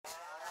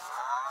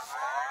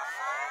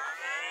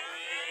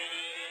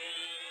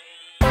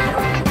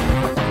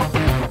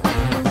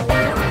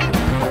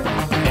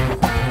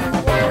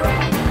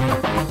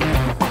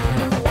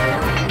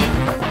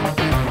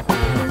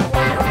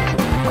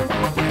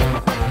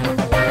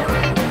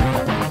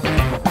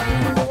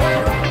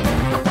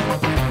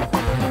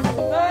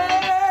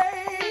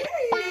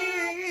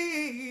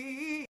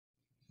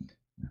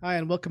Hi,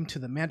 and welcome to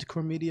the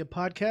Manticore Media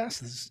Podcast.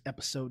 This is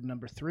episode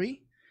number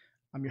 3.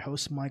 I'm your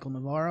host, Michael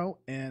Navarro,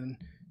 and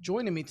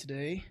joining me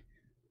today,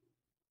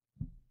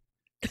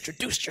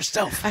 introduce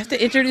yourself. I have to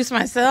introduce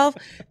myself?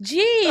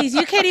 Jeez,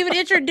 you can't even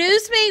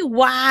introduce me?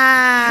 Wow.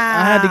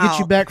 I had to get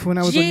you back for when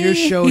I was on your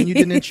show and you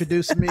didn't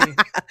introduce me.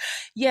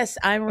 Yes,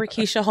 I'm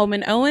Rakisha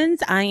Holman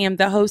Owens. I am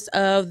the host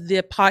of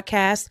the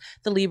podcast,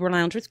 The Libra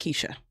Lounge with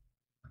Keisha.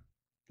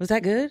 Was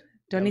that good?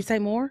 Do I need to say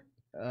more?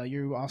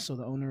 You're also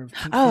the owner of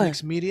Pink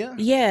Phoenix Media.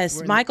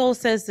 Yes, Michael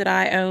says that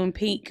I own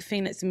Pink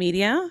Phoenix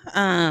Media,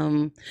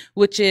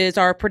 which is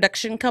our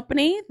production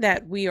company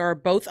that we are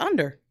both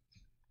under.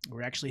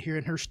 We're actually here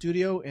in her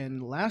studio,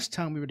 and last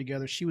time we were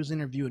together, she was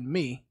interviewing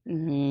me.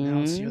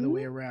 Now it's the other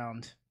way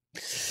around.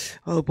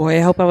 Oh boy,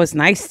 I hope I was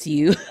nice to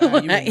you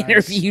when I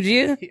interviewed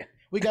you. Yeah,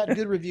 we got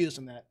good reviews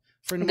on that.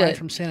 A friend of mine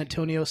from San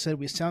Antonio said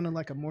we sounded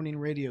like a morning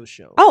radio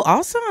show. Oh,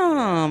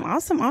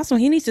 awesome.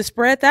 He needs to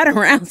spread that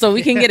around so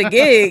we can get a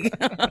gig.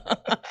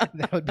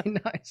 That would be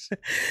nice.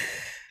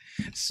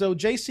 So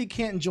JC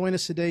can't join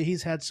us today.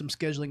 He's had some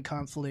scheduling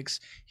conflicts.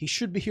 He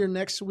should be here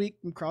next week.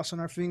 I'm crossing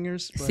our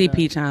fingers. But,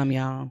 CP time,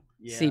 y'all.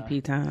 Yeah.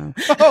 CP time.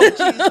 Oh,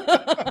 jeez.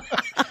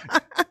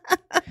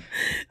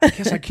 I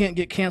guess I can't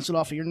get canceled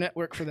off of your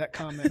network for that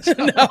comment.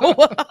 No.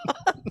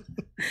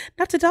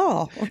 Not at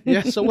all.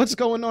 Yeah, so what's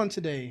going on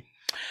today?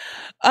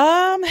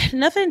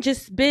 Nothing,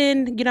 just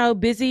been,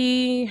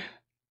 busy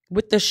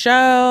with the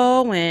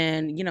show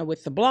and,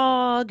 with the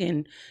blog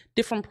and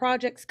different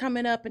projects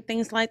coming up and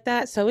things like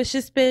that. So it's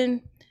just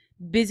been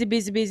busy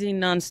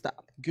nonstop.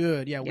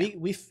 Good. Yeah.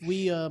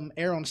 We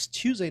air on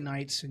Tuesday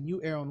nights and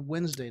you air on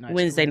Wednesday nights.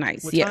 Wednesday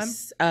nights. What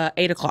yes. time?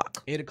 8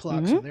 o'clock. 8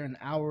 o'clock. So they're an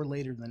hour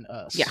later than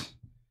us. Yeah.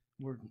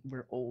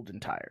 We're old and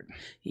tired.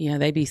 Yeah,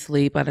 they be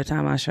asleep by the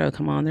time our show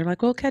come on. They're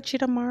like, we'll catch you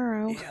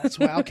tomorrow. Yeah, that's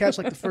why I'll catch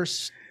like the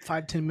first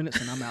 5-10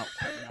 minutes and I'm out.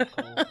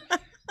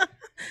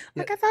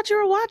 Like, I thought you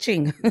were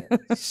watching.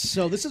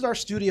 So this is our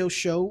studio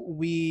show.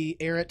 We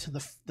air it to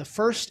the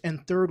first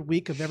and third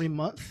week of every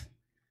month.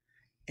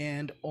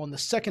 And on the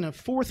second and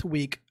fourth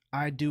week,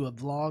 I do a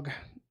vlog.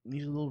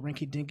 Need a little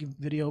rinky-dinky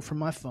video from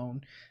my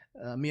phone.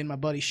 Me and my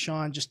buddy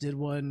Sean just did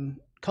one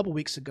a couple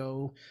weeks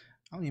ago.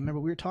 I don't even remember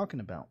what we were talking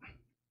about.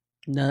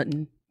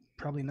 Nothing.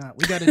 Probably not.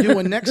 We got to do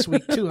one next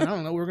week too, and I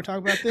don't know what we're going to talk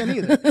about then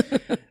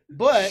either.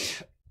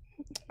 But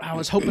I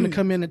was hoping to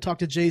come in and talk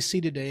to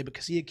JC today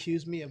because he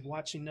accused me of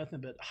watching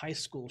nothing but high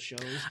school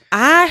shows.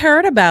 I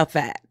heard about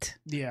that.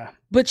 Yeah.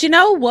 But you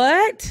know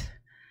what?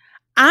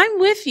 I'm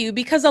with you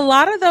because a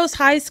lot of those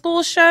high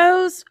school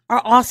shows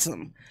are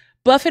awesome.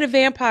 Buffy the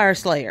Vampire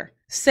Slayer,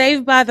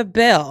 Saved by the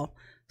Bell,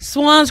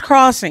 Swan's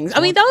Crossings. I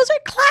mean, those are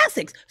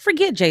classics.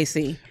 Forget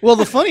JC. Well,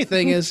 the funny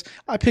thing is,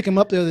 I picked him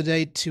up the other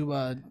day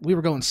to, we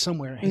were going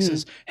somewhere. He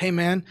says, hey,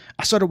 man,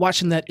 I started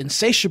watching that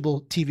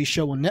Insatiable TV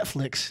show on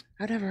Netflix.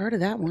 I've never heard of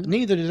that one.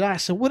 Neither did I.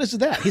 So what is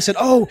that? He said,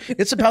 oh,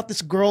 it's about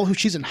this girl who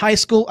she's in high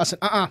school. I said,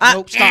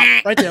 nope,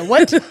 stop right there.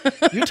 What?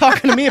 You're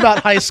talking to me about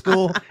high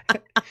school.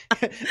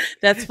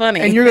 That's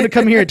funny. And you're going to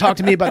come here and talk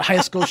to me about a high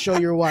school show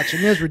you're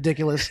watching. It's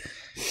ridiculous.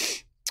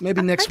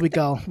 Maybe next week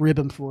I'll rib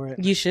him for it.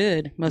 You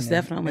should, most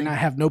definitely. And I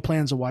have no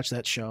plans to watch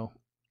that show.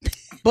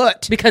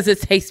 But because it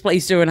takes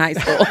place during high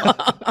school.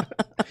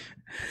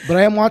 But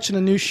I am watching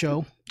a new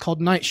show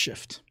called Night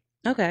Shift.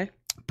 Okay.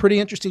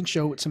 Pretty interesting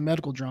show. It's a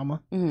medical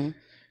drama. Mm-hmm.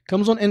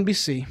 Comes on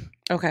NBC.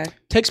 Okay.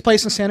 Takes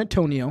place in San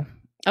Antonio.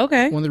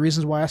 Okay. One of the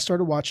reasons why I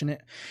started watching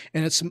it.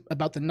 And it's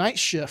about the night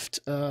shift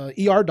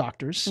ER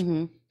doctors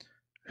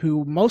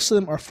who most of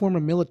them are former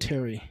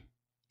military.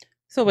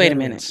 So wait a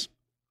minute.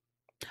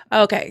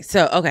 Okay,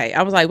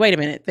 I was like, wait a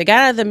minute. They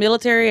got out of the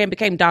military and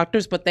became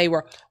doctors, but they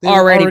were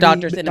already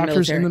doctors in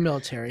the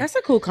military. That's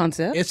a cool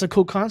concept. It's a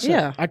cool concept.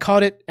 Yeah. I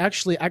caught it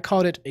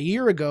a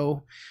year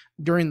ago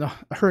during the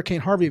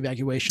Hurricane Harvey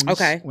evacuations.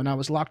 Okay. When I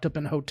was locked up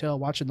in a hotel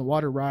watching the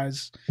water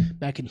rise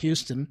back in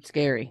Houston.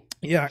 Scary.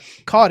 Yeah,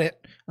 caught it.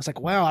 I was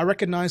like, wow, I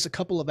recognized a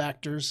couple of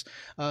actors.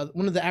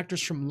 One of the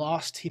actors from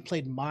Lost, he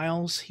played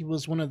Miles. He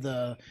was one of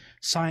the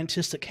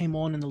scientists that came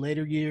on in the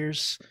later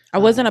years. I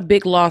wasn't a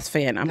big Lost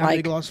fan. I'm not a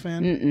big Lost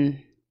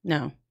fan?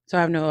 No. So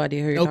I have no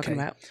idea who you're talking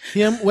about.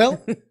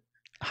 Well,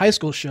 high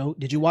school show.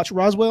 Did you watch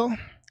Roswell?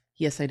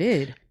 Yes, I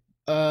did.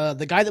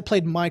 The guy that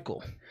played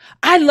Michael.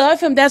 I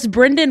love him. That's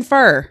Brendan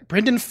Furr.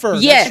 Yes.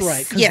 That's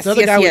right. Because the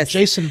other guy was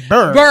Jason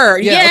Burr.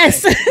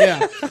 Yes.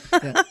 Okay.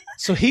 Yeah.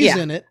 So he's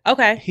in it.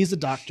 Okay. He's a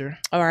doctor.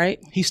 All right.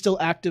 He's still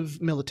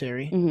active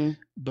military,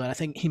 but I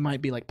think he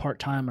might be like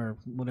part-time or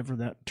whatever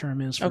that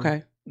term is.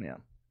 Yeah.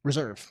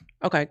 Reserve.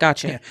 Okay.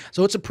 Gotcha. Yeah.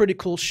 So it's a pretty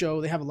cool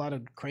show. They have a lot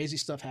of crazy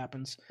stuff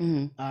happens.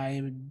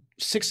 I'm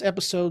 6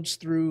 episodes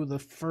through the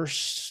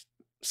first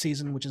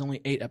season, which is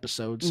only 8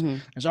 episodes.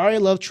 There's already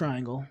a love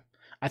triangle.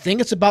 I think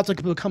it's about to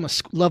become a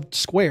love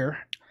square.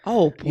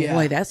 Oh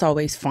boy, that's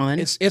always fun.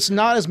 It's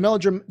not as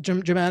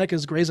melodramatic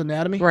as Grey's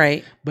Anatomy,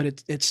 right?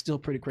 But it's still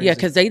pretty crazy. Yeah,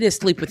 because they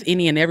just sleep with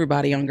any and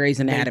everybody on Grey's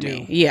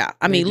Anatomy. Yeah,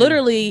 I mean,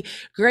 literally,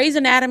 Grey's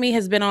Anatomy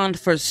has been on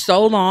for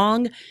so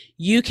long.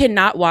 You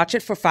cannot watch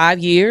it for 5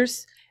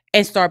 years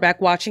and start back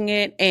watching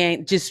it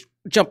and just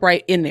jump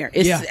right in there.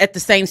 It's at the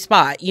same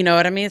spot. You know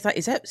what I mean? It's like,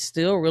 is that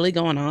still really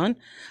going on?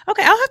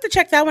 Okay, I'll have to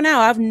check that one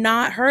out. I've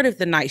not heard of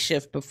The Night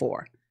Shift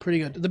before. Pretty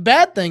good. The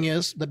bad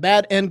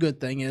and good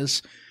thing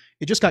is,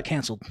 it just got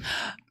canceled.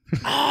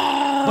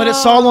 Oh. But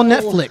it's all on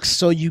Netflix,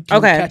 so you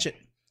can catch it.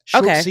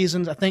 Short Okay.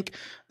 seasons. I think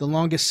the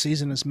longest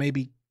season is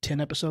maybe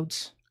 10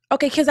 episodes.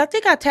 Okay, because I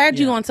think I tagged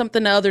you on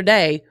something the other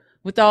day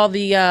with all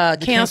the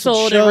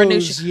canceled and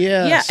renewed shows.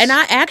 Yes. Yeah, and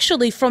I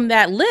actually, from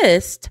that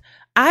list,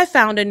 I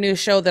found a new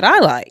show that I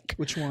like.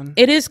 Which one?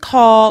 It is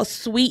called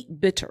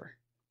Sweet Bitter,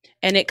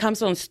 and it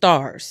comes on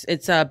Stars.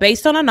 It's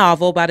based on a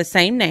novel by the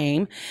same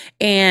name,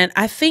 and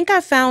I think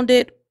I found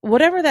it,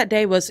 whatever that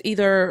day was,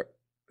 either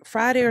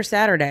Friday or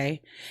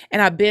Saturday,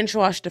 and I binge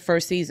watched the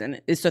first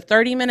season. It's a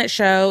 30-minute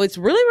show. It's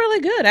really,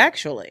 really good,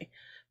 actually,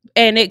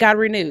 and it got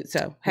renewed.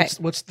 So, hey.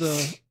 What's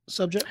the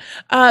subject?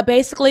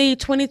 Basically,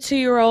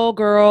 22-year-old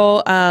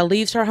girl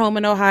leaves her home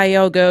in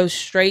Ohio, goes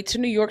straight to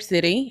New York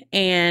City,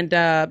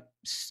 and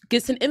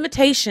gets an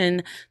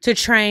invitation to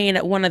train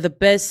at one of the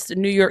best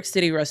New York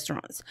City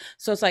restaurants.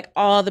 So it's like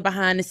all the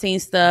behind the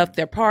scenes stuff.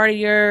 They're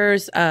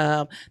partiers,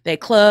 they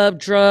club,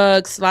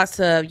 drugs, lots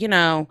of,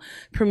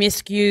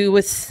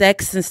 promiscuous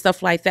sex and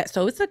stuff like that.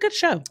 So it's a good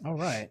show. All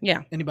right.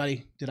 Yeah.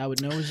 Anybody that I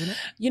would know is in it?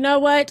 You know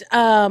what?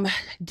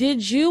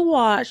 Did you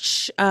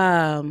watch,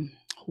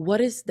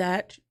 what is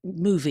that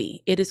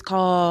movie? It is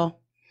called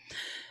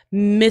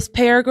Miss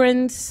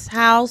Peregrine's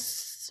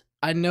House.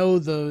 I know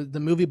the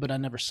movie, but I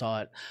never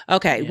saw it.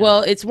 Okay, Yeah.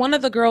 well, it's one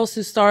of the girls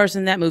who stars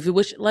in that movie,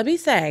 which, let me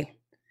say,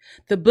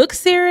 the book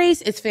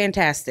series is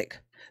fantastic.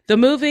 The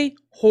movie,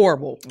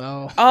 horrible.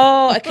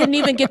 Oh, I couldn't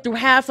even get through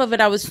half of it.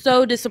 I was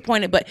so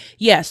disappointed. But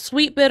yeah,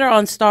 Sweet Bitter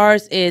on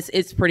Stars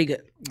it's pretty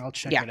good. I'll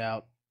check it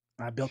out.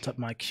 I built up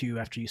my queue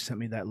after you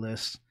sent me that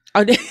list.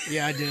 Oh,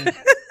 yeah, I did.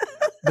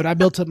 But I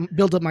built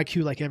up my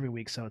queue like every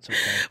week, so it's okay.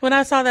 When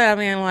I saw that, I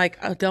mean, like,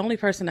 the only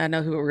person I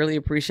know who would really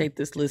appreciate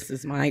this list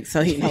is Mike.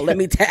 So, let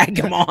me tag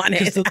him on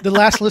it. The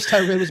last list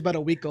I read was about a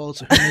week old,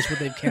 so who knows what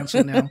they've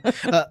canceled now.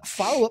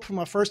 Follow up from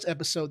our first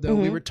episode, though,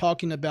 we were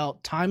talking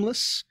about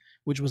Timeless,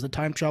 which was the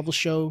time travel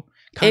show.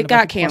 It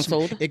got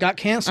canceled. It got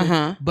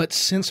canceled, but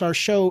since our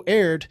show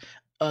aired,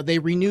 they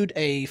renewed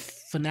a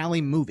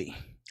finale movie.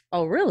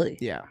 Oh, really?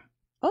 Yeah.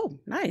 Oh,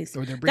 nice.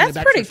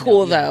 That's pretty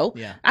cool, though.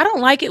 Yeah. I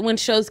don't like it when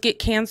shows get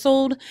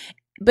canceled,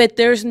 but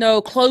there's no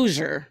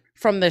closure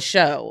from the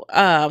show.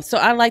 So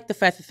I like the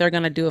fact that they're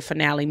going to do a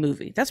finale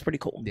movie. That's pretty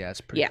cool. Yeah, it's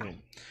pretty cool.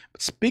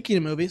 But speaking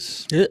of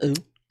movies,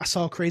 I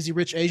saw Crazy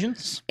Rich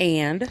Asians.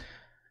 And?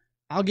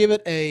 I'll give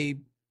it a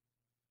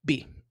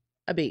B.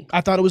 A B.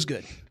 I thought it was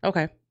good.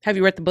 Okay. Have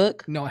you read the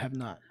book? No, I have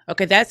not.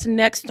 Okay, that's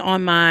next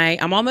on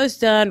I'm almost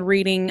done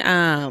reading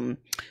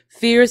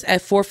Fears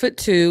at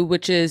 4'2",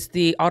 which is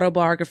the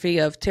autobiography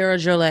of Tara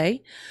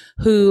Jolie,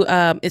 who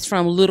is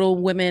from Little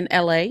Women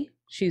LA.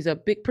 She's a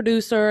big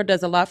producer,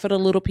 does a lot for the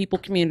little people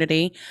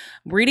community.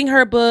 I'm reading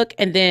her book,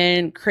 and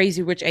then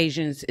Crazy Rich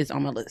Asians is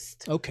on my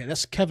list. Okay,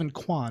 that's Kevin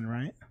Kwan,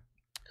 right?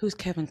 Who's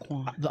Kevin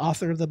Kwan? The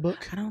author of the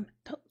book?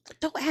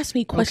 Don't ask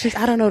me questions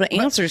I don't know the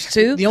answers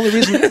to. The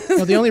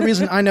only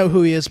reason I know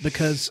who he is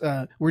because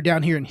we're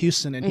down here in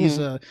Houston, and he's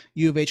a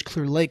U of H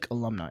Clear Lake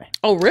alumni.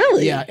 Oh,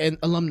 really? Yeah, and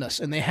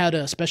alumnus, and they had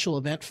a special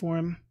event for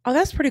him. Oh,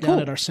 that's pretty down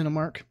cool. At our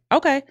Cinemark.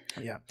 Okay.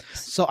 Yeah.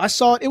 So I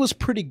saw it. It was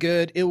pretty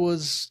good. It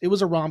was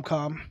a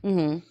rom-com.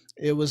 Mm-hmm.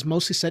 It was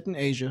mostly set in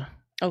Asia.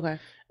 Okay.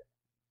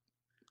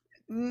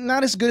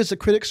 Not as good as the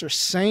critics are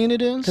saying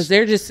it is. Because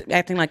they're just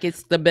acting like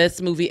it's the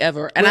best movie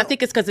ever. And I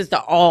think it's because it's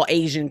the all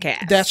Asian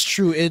cast. That's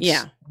true.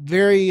 It's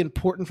very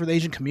important for the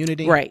Asian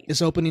community. Right.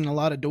 It's opening a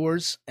lot of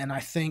doors. And I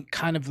think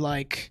kind of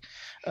like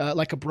a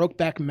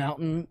Brokeback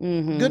Mountain.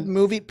 Mm-hmm. Good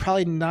movie.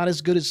 Probably not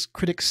as good as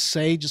critics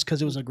say just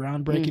because it was a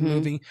groundbreaking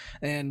movie.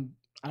 And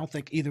I don't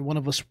think either one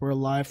of us were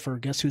alive for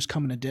Guess Who's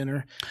Coming to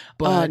Dinner.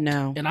 But,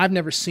 no. And I've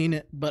never seen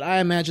it, but I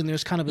imagine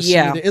there's kind of a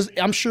scene there.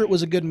 I'm sure it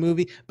was a good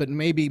movie, but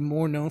maybe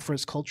more known for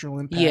its cultural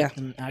impact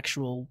than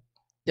actual.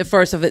 The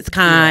first of its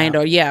kind,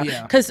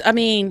 Because, I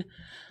mean,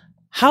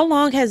 how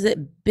long has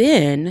it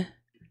been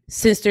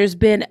since there's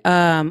been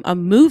a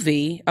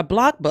movie, a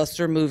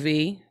blockbuster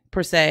movie,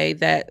 per se,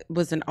 that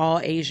was an all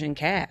Asian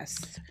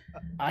cast?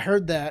 I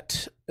heard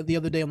that the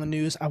other day on the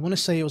news. I want to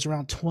say it was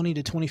around 20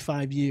 to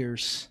 25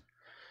 years.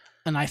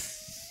 And I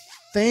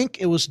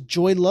think it was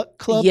Joy Luck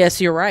Club. Yes,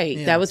 you're right.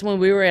 Yeah. That was when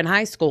we were in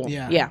high school.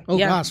 Yeah. Oh,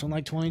 gosh, so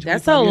like 20, 25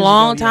 That's a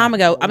long time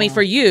ago. Yeah. I mean,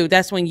 for you,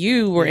 that's when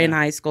you were in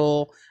high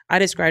school. I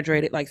just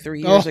graduated like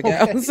 3 years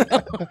ago. So.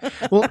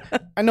 Well,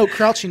 I know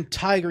Crouching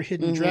Tiger,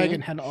 Hidden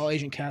Dragon had an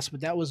all-Asian cast, but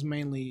that was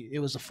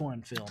it was a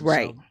foreign film.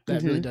 Right. So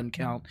that really doesn't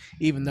count,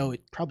 even though it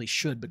probably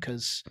should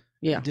because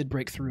it did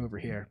break through over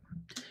here.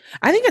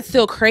 I think it's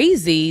still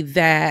crazy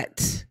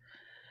that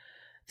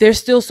there's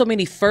still so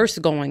many firsts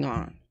going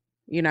on.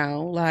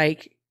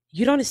 Like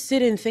you don't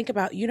sit and think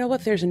about,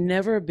 what? There's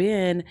never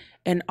been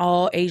an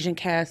all Asian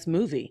cast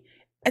movie.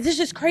 And it's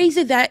just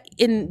crazy that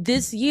in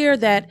this year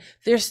that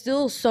there's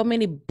still so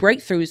many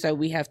breakthroughs that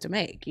we have to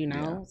make,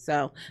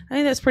 So I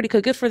think that's pretty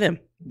good. Good for them.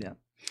 Yeah.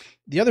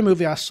 The other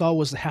movie I saw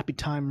was The Happy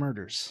Time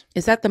Murders.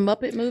 Is that the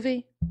Muppet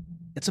movie?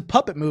 It's a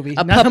puppet movie.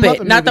 A not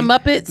puppet, a not the movie.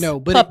 Muppets. No,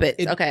 but puppets.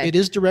 It, Okay. it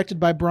is directed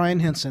by Brian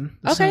Henson,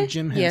 the son Okay. of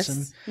Jim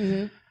Henson.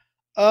 Yes.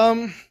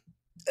 Mhm.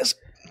 It's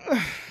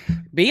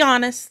Be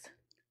honest.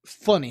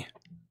 funny.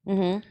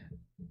 Hmm.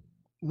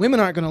 Women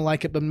aren't going to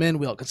like it, but men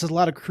will, because there's a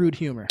lot of crude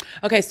humor.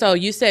 Okay, so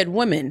you said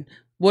women.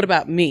 What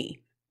about me?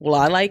 Will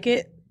I like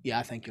it? Yeah,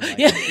 I think you'll like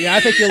Yeah. it. Yeah, I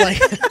think you'll like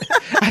it.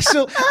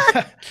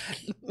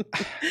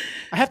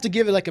 I have to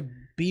give it like a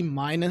B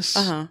minus,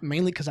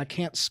 mainly because I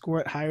can't score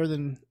it higher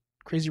than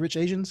Crazy Rich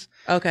Asians.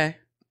 Okay.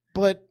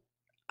 But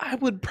I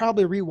would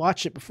probably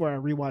rewatch it before I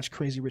rewatch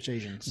Crazy Rich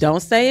Asians. Don't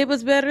say it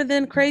was better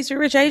than Crazy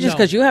Rich Asians, No.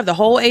 because you have the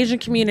whole Asian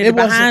community It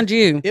wasn't. behind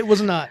you. It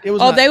was not. It was.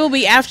 Oh, not. they will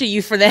be after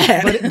you for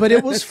that. But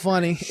it was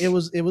funny. It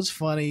was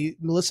funny.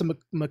 Melissa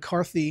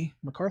McCarthy.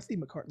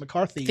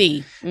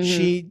 Fee.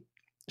 Mhm.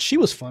 She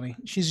was funny.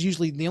 She's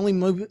usually the only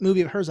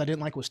movie of hers I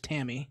didn't like was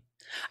Tammy.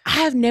 I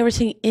have never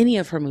seen any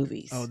of her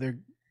movies. Oh,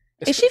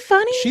 Is she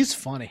funny? She's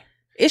funny.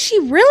 Is she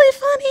really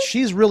funny?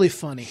 She's really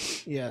funny.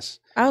 Yes.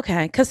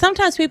 Okay, because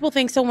sometimes people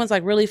think someone's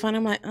like really funny.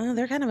 I'm like, oh,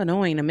 they're kind of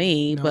annoying to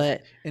me. No.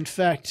 But In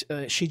fact,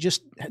 she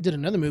just did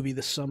another movie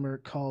this summer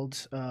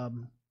called. I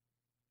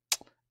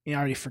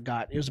already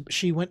forgot. It was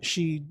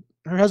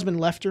her husband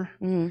left her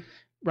mhm,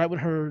 right when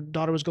her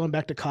daughter was going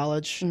back to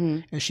college,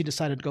 mhm. and she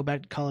decided to go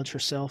back to college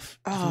herself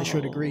to finish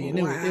her degree. And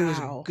it was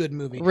a wow. good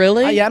movie.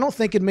 Really? Yeah, I don't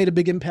think it made a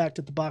big impact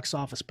at the box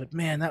office, but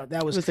man, that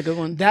It was was a good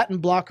one. that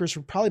and Blockers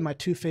were probably my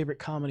two favorite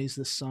comedies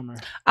this summer.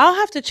 I'll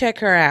have to check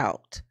her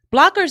out.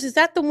 Blockers, is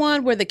that the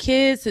one where the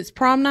kids, it's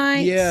prom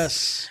night?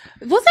 Yes,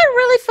 Was that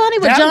really funny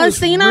with that John was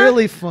Cena?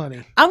 really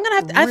funny. I'm gonna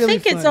have to. I really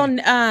think it's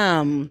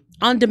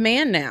on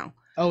demand now.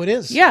 Oh, it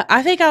is. Yeah,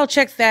 I think I'll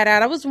check that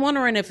out. I was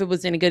wondering if it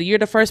was any good. You're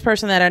the first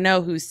person that I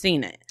know who's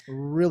seen it.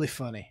 Really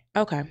funny.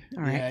 Okay, all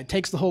right. Yeah, it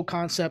takes the whole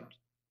concept.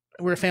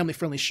 We're a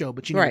family-friendly show,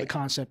 but you know what the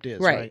concept is,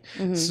 Right. right?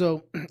 Mhm.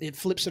 So it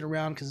flips it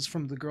around because it's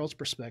from the girl's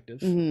perspective.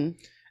 Mhm.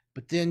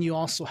 But then you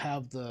also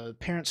have the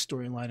parent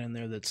storyline in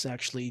there that's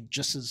actually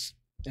just as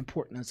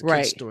important as the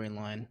Right. kid's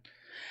storyline.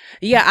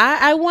 Yeah,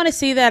 I want to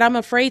see that. I'm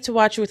afraid to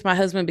watch it with my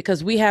husband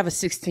because we have a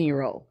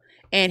 16-year-old.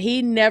 And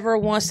he never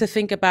wants to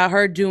think about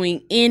her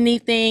doing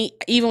anything,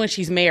 even when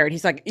she's married.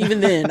 He's like, even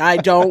then, I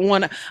don't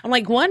want to. I'm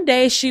like, one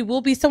day she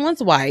will be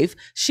someone's wife.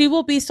 She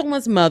will be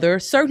someone's mother.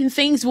 Certain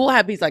things will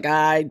happen. He's like,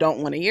 I don't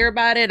want to hear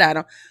about it.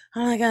 I'm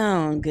like,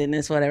 oh,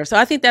 goodness, whatever. So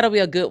I think that'll be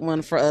a good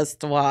one for us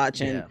to watch.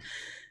 And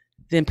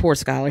then poor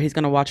Skylar, he's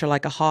going to watch her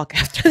like a hawk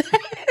after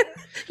that.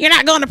 You're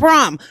not going to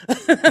prom.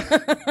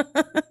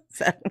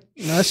 So,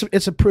 No,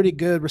 it's a pretty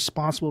good,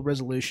 responsible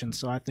resolution.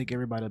 So I think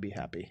everybody will be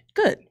happy.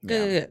 good.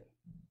 Yeah.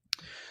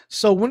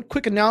 So one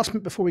quick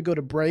announcement before we go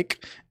to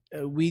break.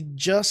 We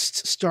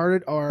just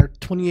started our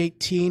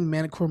 2018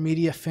 Manicore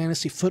Media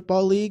Fantasy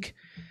Football League.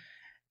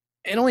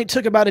 It only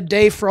took about a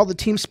day for all the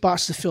team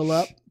spots to fill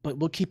up, but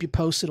we'll keep you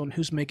posted on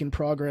who's making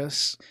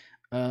progress.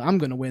 I'm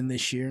going to win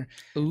this year.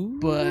 Ooh.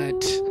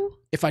 But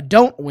if I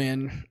don't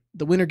win,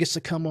 the winner gets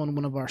to come on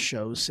one of our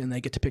shows, and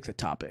they get to pick the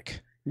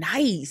topic.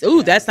 Nice.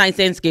 Ooh, that's nice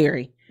and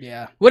scary.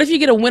 Yeah. What if you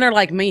get a winner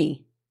like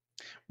me?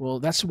 Well,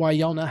 that's why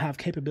y'all now have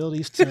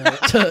capabilities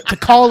to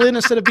call in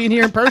instead of being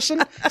here in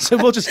person. So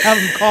we'll just have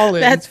them call in.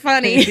 That's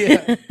funny.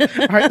 Yeah.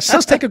 All right, so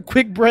let's take a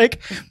quick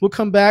break. We'll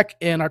come back,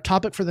 and our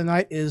topic for the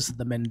night is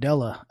the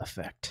Mandela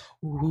effect.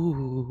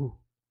 Ooh.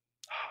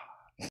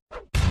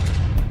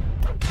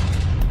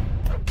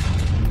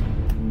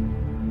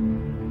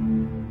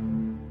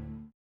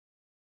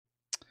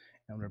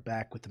 And we're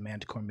back with the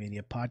Manticore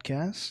Media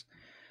Podcast.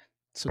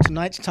 So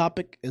tonight's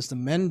topic is the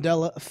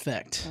Mandela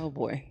effect. Oh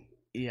boy.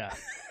 Yeah.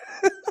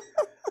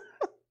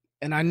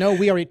 And I know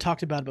we already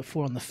talked about it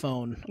before on the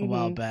phone a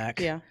while back.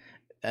 Yeah.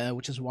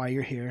 Which is why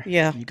you're here.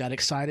 Yeah. You got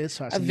excited,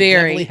 so I said you Very.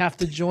 definitely have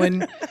to join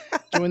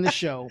the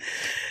show.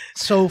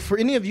 So for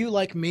any of you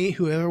like me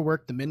who ever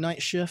worked the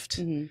midnight shift,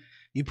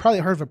 you probably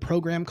heard of a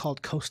program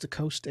called Coast to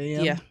Coast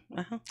AM. Yeah.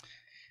 Uh-huh.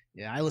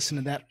 Yeah, I listened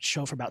to that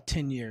show for about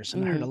 10 years,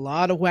 and I heard a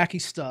lot of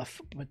wacky stuff.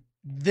 But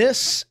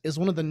this is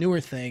one of the newer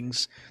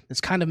things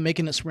that's kind of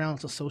making its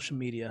rounds to social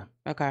media.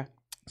 Okay.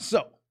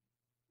 So,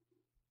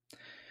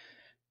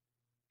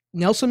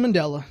 Nelson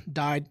Mandela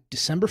died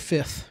December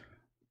 5th,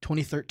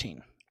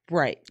 2013.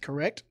 Right.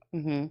 Correct?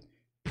 Mm-hmm.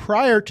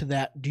 Prior to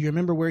that, do you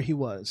remember where he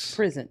was?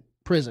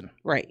 Prison.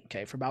 Right.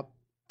 Okay, for about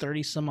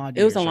 30 some odd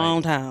It years. was a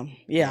long time.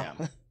 Yeah.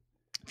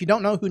 If you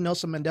don't know who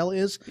Nelson Mandela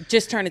is,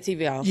 Just turn the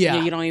TV off.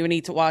 Yeah. You don't even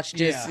need to watch.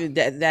 Just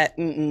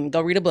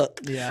go read a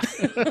book. yeah.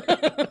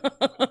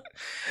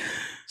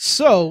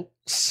 So,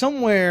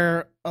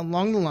 somewhere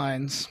along the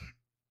lines,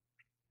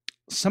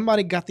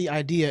 somebody got the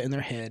idea in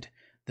their head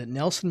that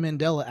Nelson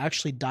Mandela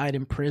actually died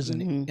in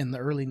prison in the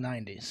early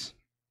 90s.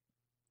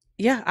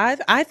 Yeah,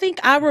 I think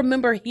I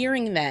remember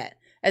hearing that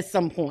at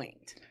some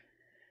point.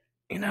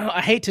 You know,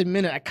 I hate to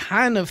admit it, I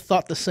kind of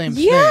thought the same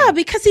thing. Yeah,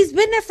 because he's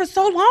been there for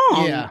so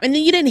long. Yeah. And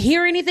then you didn't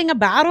hear anything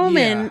about him.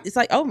 Yeah. And it's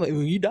like, oh, well,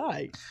 he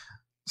died.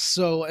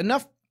 So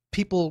enough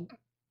people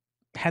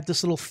had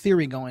this little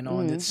theory going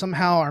on that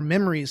somehow our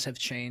memories have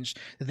changed,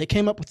 that they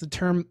came up with the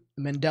term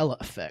Mandela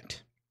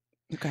effect.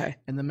 Okay.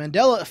 And the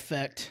Mandela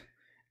effect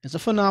It's a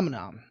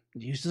phenomenon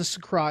used to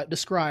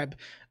describe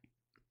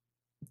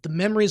the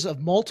memories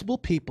of multiple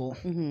people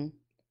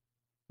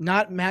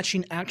not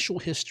matching actual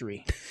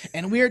history.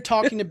 And we are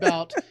talking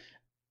about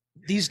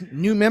these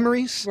new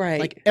memories. Right.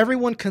 Like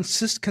everyone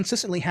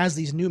consistently has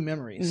these new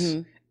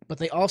memories, but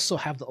they also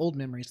have the old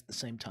memories at the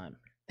same time.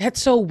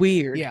 That's so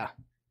weird. Yeah.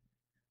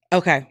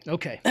 Okay.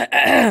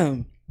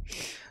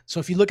 So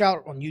if you look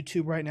out on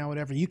YouTube right now,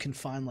 whatever, you can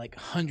find like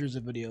hundreds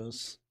of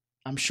videos.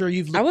 I'm sure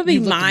I would be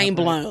mind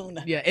blown.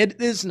 Right? Yeah, it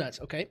is nuts.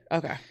 Okay.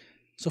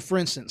 So for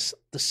instance,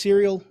 the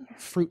cereal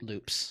Fruit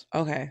Loops.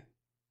 Okay.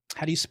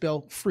 How do you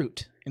spell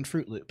fruit in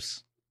Fruit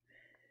Loops?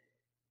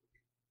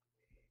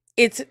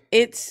 It's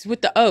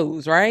with the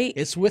O's, right?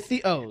 It's with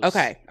the O's.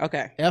 Okay.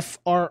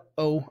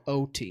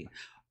 F-R-O-O-T.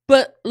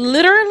 But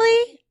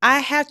literally, I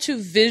have to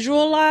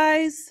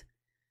visualize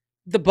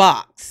the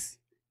box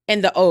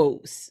and the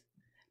O's.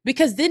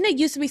 Because didn't it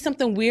used to be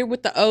something weird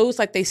with the O's,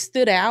 like they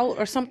stood out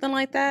or something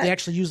like that? They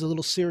actually use the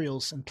little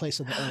cereals in place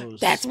of the O's.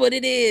 That's what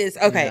it is.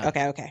 Okay.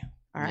 Yeah. Okay.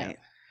 All right. Yeah.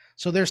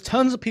 So there's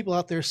tons of people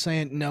out there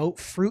saying, no,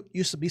 fruit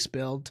used to be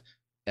spelled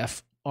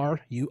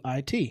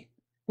F-R-U-I-T.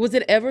 Was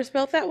it ever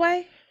spelled that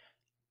way?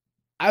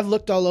 I've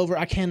looked all over.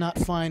 I cannot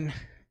find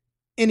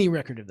any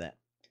record of that.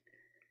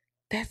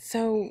 That's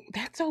so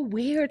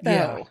weird, though.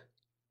 Yeah.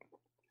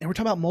 And we're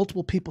talking about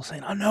multiple people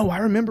saying, oh, no, I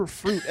remember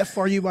fruit,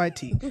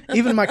 F-R-U-I-T.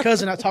 Even my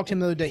cousin, I talked to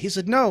him the other day. He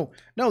said, no,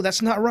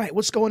 that's not right.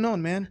 What's going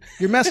on, man?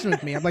 You're messing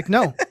with me. I'm like,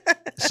 no,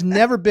 it's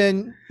never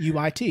been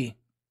U-I-T.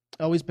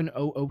 Always been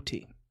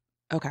O-O-T.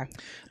 Okay.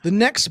 The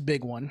next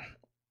big one,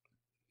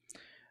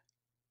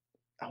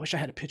 I wish I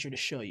had a picture to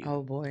show you.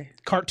 Oh, boy.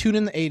 Cartoon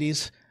in the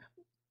 80s,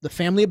 the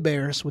family of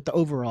bears with the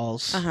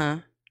overalls. Uh-huh.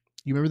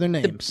 You remember their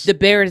names? The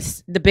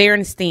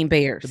Berenstein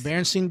Bears. The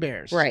Berenstein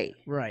Bears.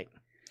 Right.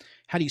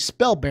 How do you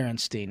spell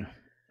Berenstein?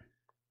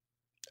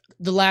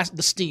 The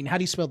Steen. How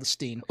do you spell the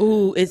Steen?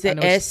 Ooh, is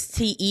it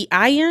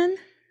S-T-E-I-N?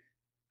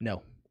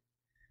 No.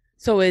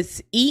 So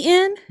it's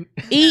E-N?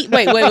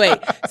 Wait.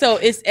 So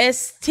it's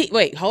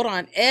hold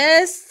on.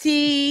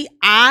 S-T-I-E-N?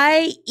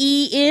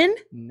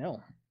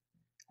 No.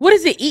 What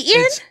is it,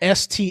 E-N? It's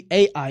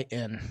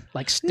S-T-A-I-N.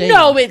 Like stay.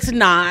 No, it's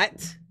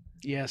not.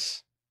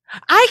 Yes.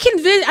 I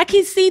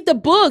can see the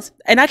books,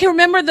 and I can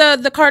remember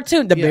the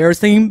cartoon, the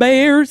Berenstein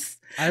Bears.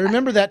 I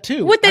remember that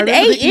too. With an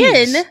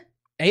A-N.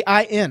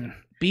 A-I-N.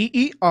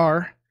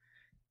 B-E-R-N-S-T-A-I-N.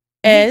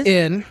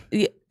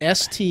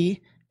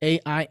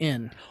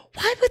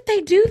 Why would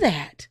they do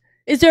that?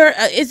 Is there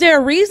a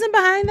reason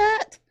behind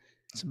that?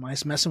 It's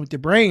mice messing with your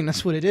brain.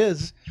 That's what it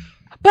is.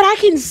 But I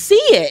can see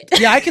it.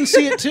 Yeah, I can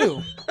see it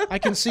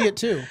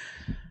too.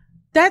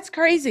 That's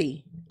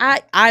crazy.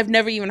 I've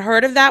never even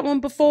heard of that one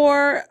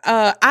before.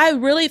 I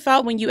really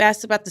thought when you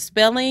asked about the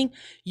spelling,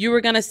 you were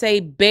going to say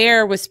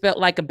bear was spelled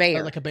like a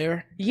bear. Like a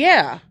bear?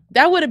 Yeah.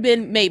 That would have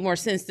made more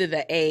sense to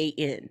the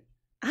A-N.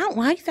 I don't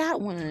like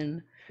that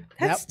one.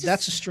 That's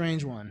a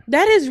strange one.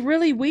 That is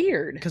really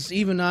weird. Because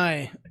even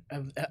I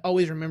have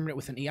always remembered it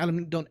with an E. I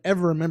don't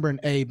ever remember an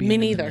A being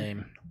in the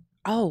name.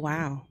 Oh,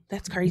 wow.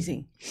 That's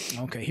crazy.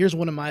 Okay, here's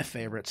one of my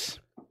favorites.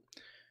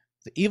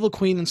 The Evil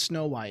Queen in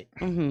Snow White.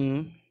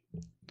 Mm-hmm.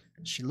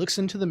 She looks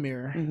into the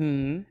mirror,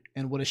 and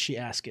what does she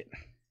ask it?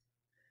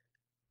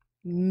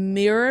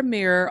 Mirror,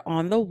 mirror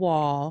on the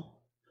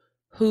wall,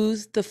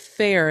 who's the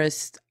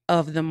fairest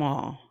of them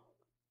all?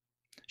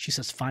 She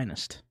says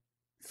finest.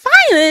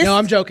 Finest? No,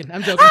 I'm joking.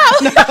 Oh.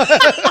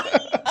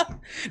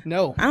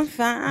 No. I'm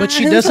fine. But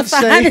she doesn't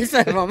say.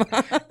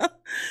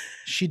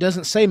 She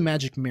doesn't say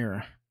magic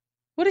mirror.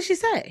 What does she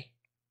say?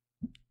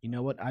 You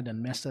know what? I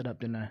done messed that up,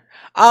 didn't I?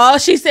 Oh,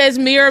 she says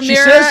mirror,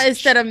 mirror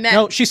instead of magic.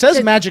 No, she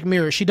says magic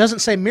mirror. She doesn't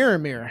say mirror,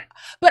 mirror.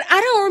 But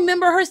I don't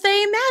remember her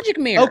saying magic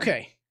mirror.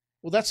 Okay.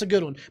 Well, that's a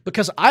good one.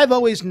 Because I've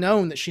always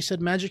known that she said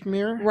magic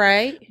mirror.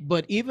 Right.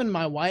 But even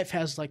my wife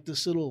has like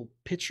this little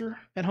picture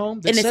at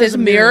home. And it says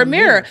mirror,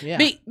 mirror. Yeah.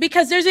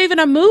 Because there's even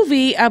a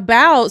movie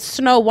about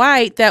Snow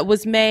White that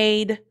was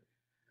made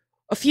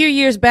a few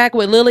years back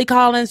with Lily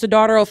Collins, the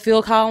daughter of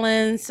Phil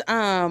Collins.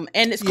 And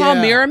it's called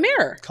Mirror,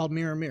 Mirror. It's called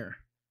Mirror, Mirror.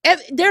 And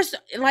there's,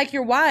 like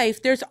your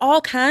wife, there's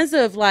all kinds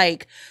of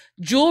like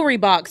jewelry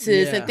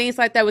boxes and things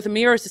like that with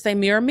mirrors to say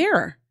mirror,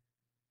 mirror.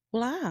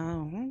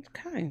 Wow.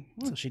 Okay.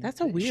 Well, So that's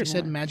a weird one. She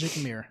said magic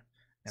mirror.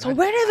 So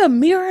where did the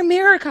mirror,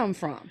 mirror come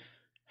from?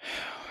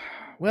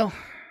 Well,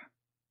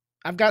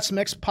 I've got some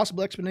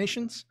possible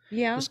explanations.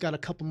 Yeah. Just got a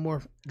couple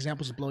more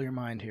examples to blow your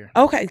mind here.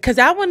 Okay. Because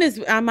that one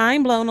is, I'm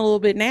mind blown a little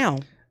bit now.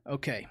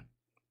 Okay.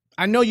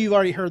 I know you've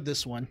already heard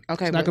this one.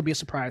 Okay. It's not going to be a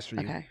surprise for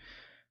you. Okay.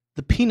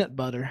 The peanut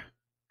butter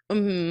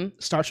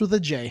starts with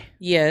a J.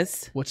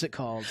 Yes. What's it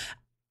called?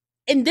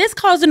 And this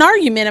caused an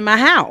argument in my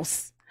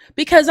house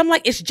because I'm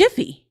like, it's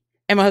Jiffy.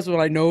 And my husband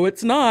was like, no,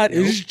 it's not.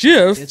 It's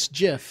Jif. It's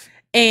Jif.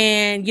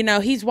 And, you know,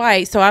 he's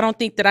white, so I don't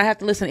think that I have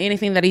to listen to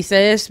anything that he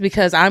says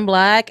because I'm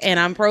black and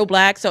I'm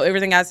pro-black, so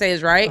everything I say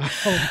is right.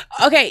 Oh.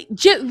 Okay,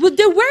 where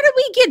did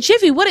we get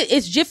Jiffy?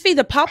 Is Jiffy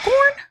the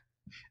popcorn?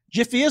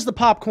 Jiffy is the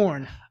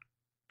popcorn.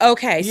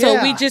 Okay,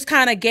 so we Yeah. just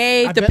kind of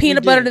gave I the bet we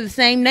peanut butter did. to the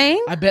same name.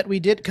 I bet we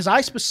did, because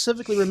I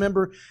specifically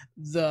remember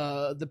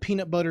the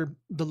peanut butter,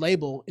 the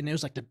label, and it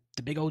was like the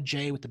big old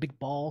J with the big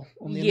ball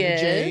on the end of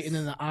the J, and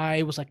then the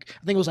I was like,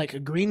 I think it was like a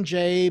green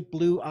J,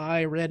 blue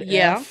I, red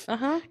Yeah. F.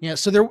 Uh-huh. Yeah,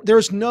 so there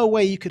was no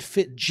way you could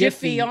fit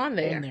Jiffy, Jiffy on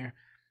there.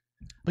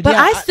 But, But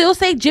yeah, I still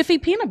say Jiffy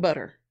peanut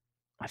butter.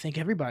 I think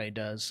everybody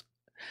does.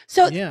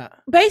 So Yeah,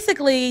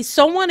 basically,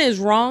 someone is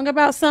wrong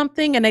about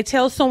something and they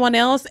tell someone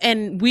else,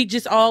 and we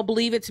just all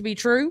believe it to be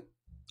true.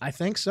 I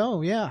think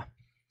so. Yeah,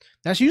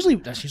 that's usually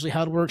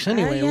how it works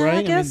anyway, yeah, I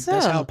right? guess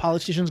that's so. how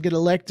politicians get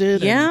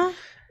elected. and- Yeah.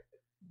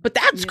 But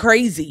that's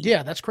crazy.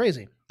 yeah, that's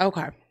crazy.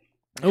 Okay.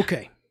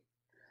 Okay.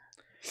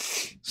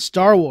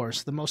 Star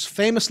Wars, the most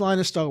famous line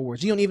of Star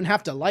Wars. You don't even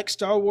have to like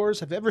Star Wars,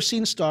 have ever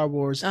seen Star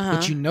Wars,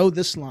 but you know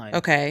this line.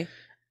 Okay.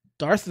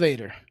 Darth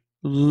Vader.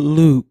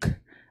 Luke,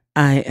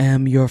 I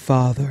am your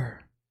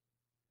father.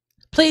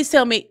 Please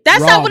tell me.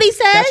 That's Wrong. not what he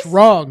says? That's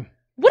wrong.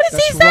 What does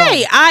he That's say?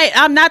 wrong.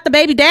 I'm not the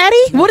baby daddy?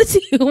 No. What is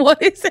he?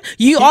 What is it?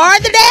 You are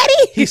the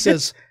daddy? He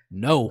says,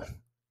 no,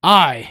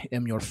 I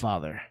am your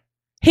father.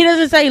 He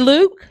doesn't say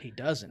Luke? He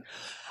doesn't.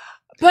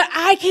 But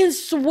I can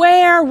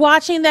swear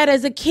watching that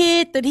as a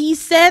kid that he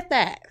said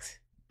that.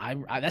 I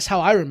that's how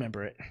I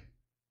remember it.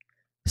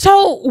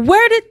 So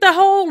where did the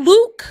whole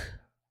Luke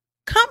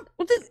come?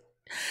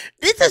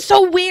 This is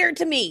so weird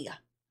to me.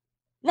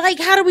 Like,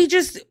 how do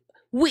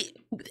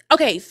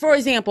okay, for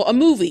example, a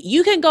movie.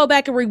 You can go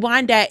back and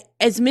rewind that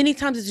as many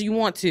times as you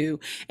want to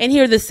and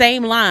hear the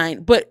same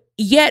line, but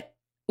yet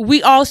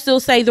we all still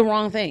say the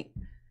wrong thing.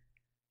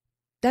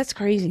 That's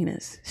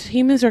craziness.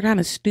 Humans are kind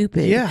of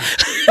stupid. Yeah.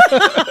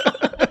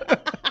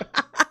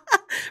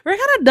 We're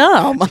kind of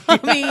dumb. I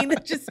mean,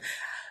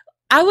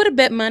 I would have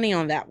bet money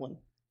on that one.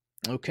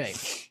 Okay.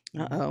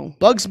 Uh-oh.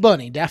 Bugs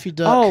Bunny, Daffy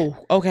Duck. Oh,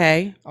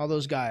 okay. All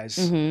those guys.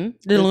 Mm-hmm.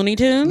 The Looney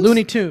Tunes?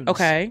 Looney Tunes.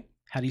 Okay.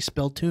 How do you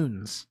spell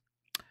tunes?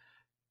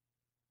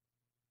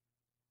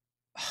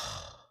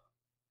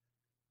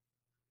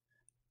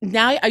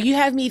 Now you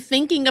have me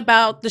thinking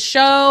about the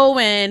show,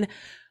 and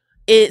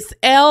it's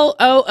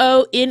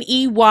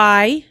Looney,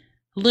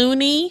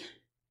 Looney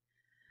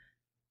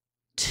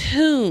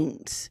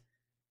Tunes.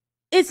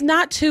 It's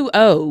not two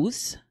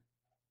O's.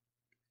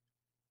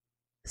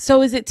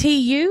 So is it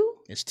T-U?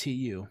 It's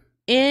T-U.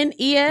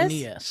 N-E-S?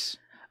 N-E-S.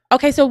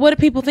 Okay, so what do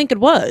people think it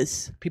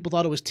was? People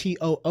thought it was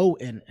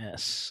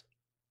T-O-O-N-S.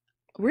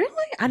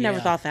 Really? I never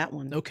Yeah. thought that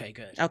one. Okay,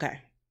 good. Okay.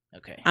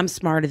 Okay. I'm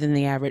smarter than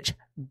the average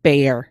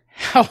bear.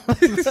 How?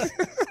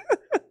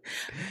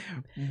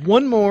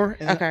 One more,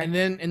 and, Okay. and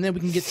then we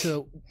can get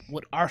to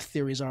what our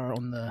theories are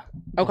on the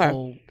Okay.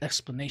 whole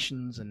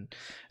explanations. And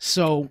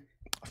so,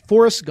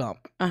 Forrest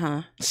Gump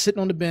Uh-huh. sitting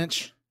on the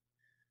bench,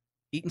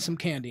 eating some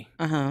candy.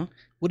 Uh-huh.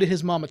 What did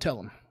his mama tell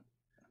him?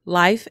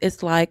 Life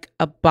is like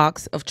a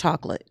box of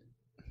chocolate.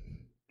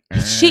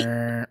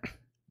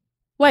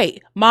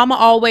 Wait, Mama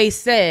always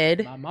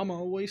said My mama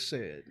always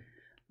said,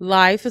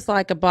 life is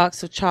like a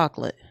box of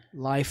chocolate.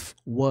 life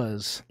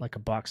was like a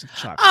box of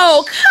chocolates.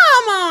 Oh,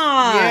 come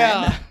on.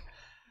 yeah.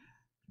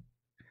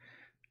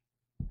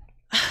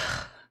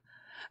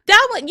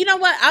 That one, you know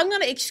what? I'm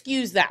going to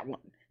excuse that one.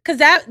 Cuz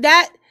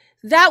that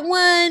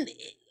one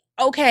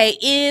okay,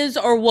 is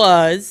or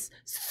was.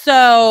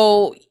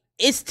 So,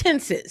 it's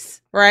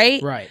tenses,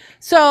 right? Right.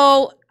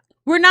 So,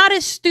 we're not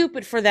as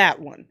stupid for that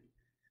one.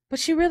 But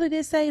she really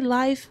did say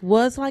life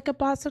was like a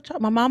box of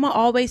chocolate. My mama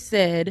always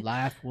said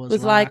Life was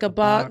like like a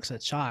box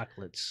of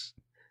chocolates.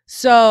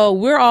 so.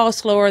 We're all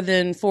slower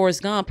than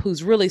Forrest Gump,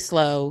 who's really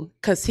slow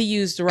because he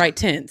used the right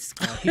tense.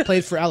 He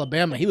played for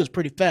Alabama. He was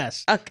pretty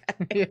fast.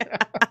 Okay.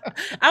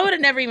 I would have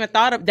never even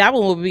thought of that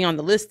one would be on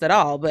the list at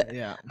all. But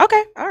Yeah.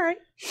 okay, all right.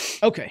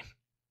 Okay.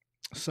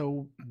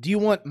 So, do you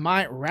want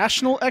my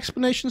rational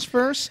explanations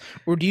first,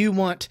 or do you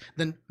want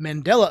the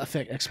Mandela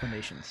effect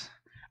explanations?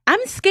 I'm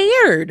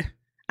scared.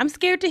 I'm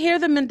scared to hear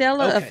the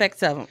Mandela Okay.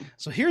 effects of them.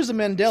 So, here's the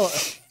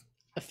Mandela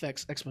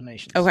effects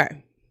explanations.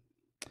 Okay.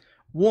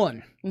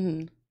 1.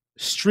 Mm-hmm.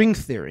 String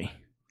theory.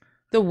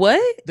 The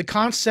what? The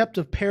concept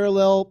of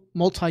parallel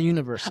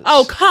multi-universes.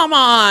 Oh, come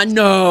on.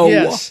 No.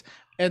 Yes.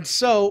 And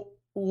so,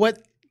 what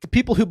the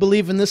people who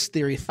believe in this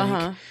theory think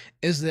Uh-huh.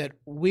 is that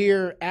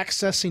we're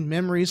accessing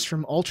memories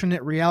from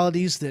alternate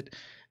realities that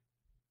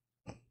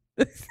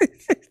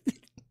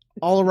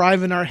all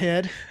arrive in our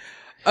head.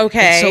 Okay.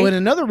 And so in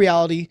another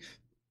reality,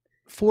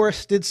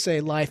 Forrest did say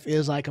life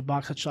is like a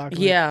box of chocolate.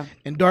 Yeah.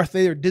 And Darth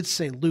Vader did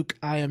say, Luke,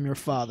 I am your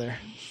father.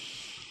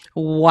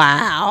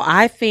 Wow.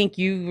 I think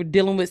you were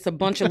dealing with a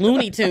bunch of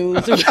Looney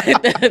Tunes with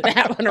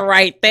that one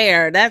right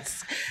there.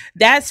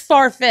 That's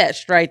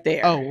far-fetched right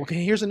there. Oh,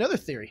 okay. Here's another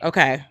theory.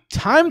 Okay.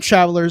 Time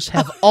travelers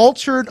have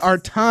altered our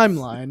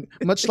timeline,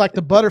 much like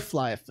the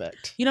butterfly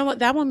effect. You know what?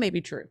 That one may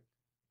be true.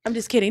 I'm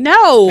just kidding.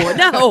 No.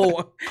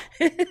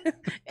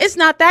 It's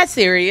not that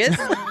serious.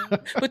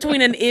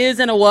 Between an is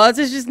and a was,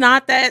 it's just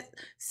not that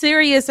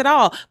serious at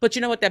all. But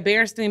you know what? That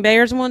Berenstain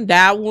Bears one,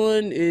 that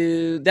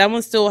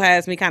one still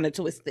has me kind of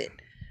twisted.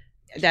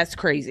 That's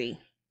crazy.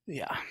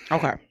 Yeah.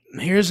 Okay.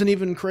 Here's an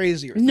even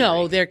crazier theory.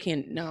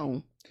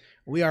 No.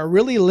 We are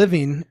really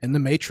living in the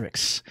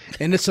Matrix,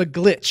 and it's a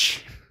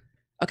glitch.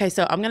 Okay,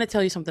 so I'm going to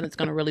tell you something that's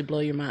going to really blow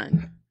your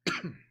mind.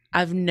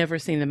 I've never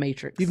seen The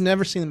Matrix. You've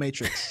never seen the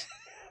Matrix.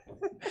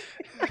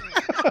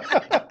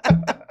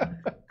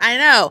 I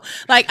know.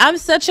 Like, I'm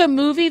such a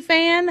movie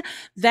fan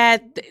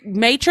that The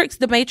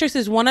Matrix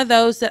is one of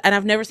those that, and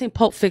I've never seen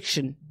Pulp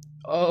Fiction.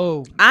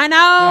 Oh. I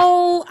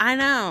know. I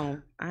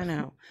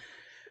know.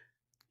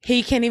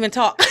 He can't even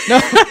talk. No.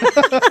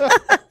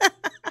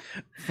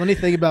 Funny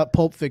thing about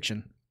Pulp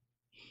Fiction.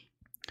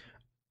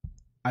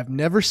 I've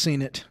never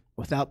seen it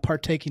without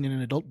partaking in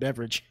an adult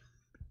beverage.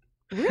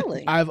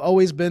 Really? I've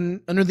always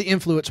been under the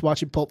influence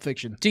watching Pulp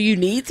Fiction. Do you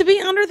need to be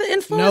under the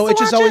influence? No, to it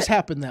just watch always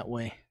happened that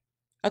way.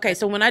 Okay,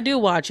 so when I do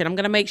watch it, I'm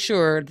going to make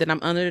sure that I'm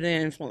under the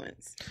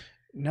influence.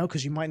 No,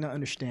 because you might not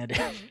understand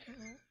it.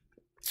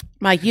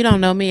 Mike, you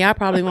don't know me. I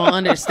probably won't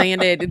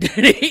understand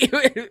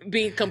it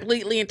being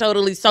completely and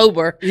totally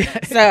sober. Yeah.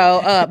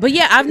 So, but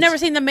yeah, I've never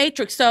seen The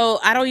Matrix, so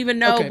I don't even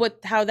know Okay.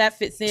 how that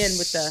fits in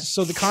with the.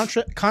 So the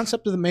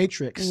concept of the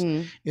Matrix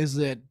Mhm. is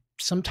that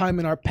sometime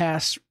in our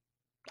past,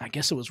 I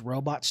guess it was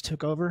robots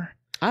took over,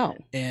 Oh,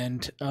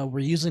 and we're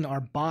using our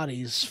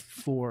bodies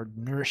for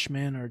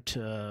nourishment or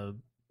to,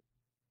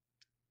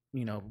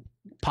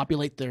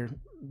 populate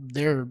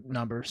their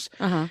numbers.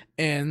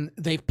 And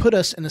they've put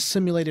us in a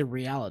simulated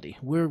reality.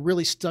 We're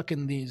really stuck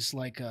in these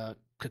like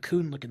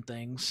cocoon looking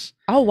things,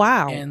 oh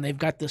wow! and they've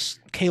got this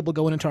cable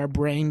going into our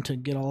brain to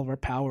get all of our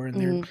power, and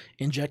they're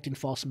injecting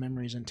false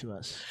memories into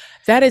us.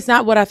 That is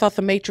not what I thought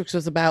The Matrix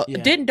was about. Yeah.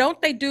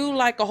 Don't they do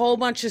like a whole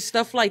bunch of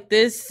stuff like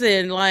this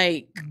and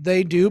like?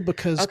 They do,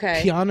 because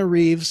Okay. Keanu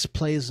Reeves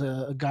plays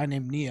a guy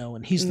named Neo,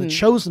 and he's the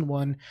chosen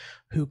one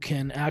who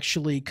can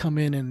actually come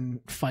in and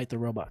fight the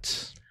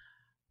robots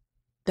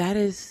That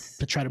is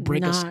to try to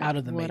break us not out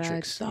of the what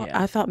Matrix.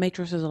 I thought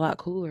Matrix was a lot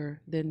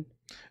cooler than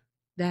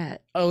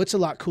that. Oh, it's a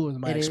lot cooler than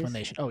my It is?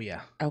 explanation. Oh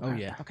yeah. Okay. Oh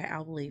yeah. Okay,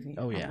 I'll believe you.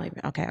 Oh, I'll yeah. believe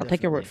you. Okay, I'll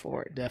take your word Definitely.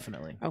 for it.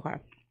 Definitely. Okay. All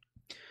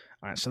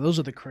right. So those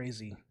are the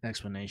crazy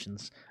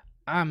explanations.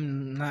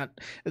 I'm not.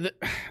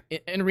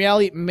 In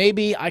reality,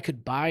 maybe I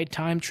could buy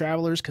time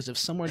travelers, because if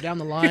somewhere down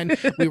the line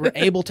we were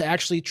able to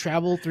actually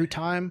travel through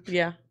time,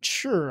 Yeah.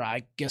 sure,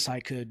 I guess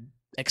I could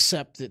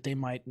accept that they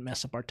might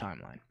mess up our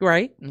timeline.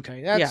 Right.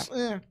 Okay, that's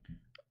it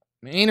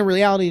ain't a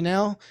reality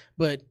now,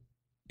 but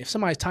if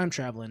somebody's time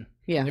traveling,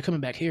 Yeah. and they're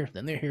coming back here,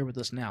 then they're here with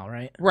us now,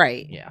 right?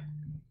 Right. Yeah.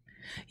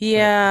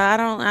 Yeah,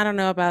 I don't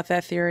know about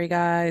that theory,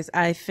 guys.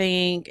 I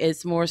think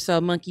it's more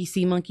so monkey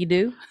see, monkey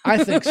do.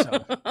 I think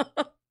so.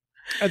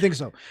 I think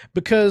so,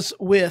 because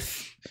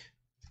with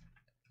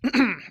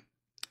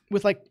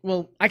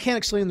I can't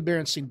explain the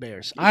Berenstein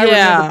Bears. I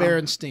remember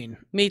Berenstein.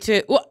 Me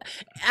too. Well,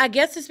 I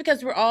guess it's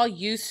because we're all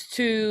used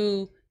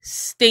to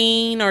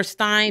Steen or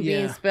Stein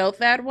being Yeah. spelled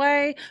that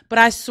way, but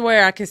I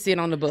swear I can see it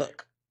on the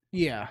book.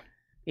 Yeah.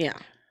 Yeah.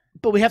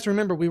 But we have to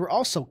remember, we were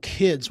also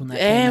kids when that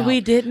came And out. we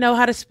didn't know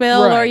how to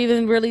spell or Right.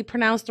 even really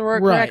pronounce the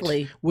word Right.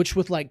 correctly. Which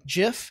with like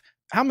GIF,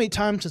 how many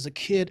times does a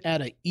kid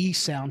add a E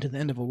sound to the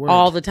end of a word?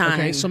 All the time.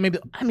 Okay, so maybe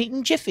I'm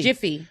eating Jiffy.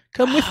 Jiffy.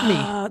 Come with me.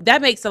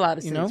 That makes a lot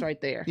of You sense know? right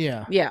there.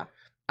 Yeah. Yeah.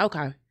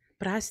 Okay.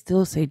 But I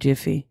still say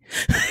Jiffy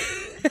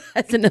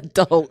as an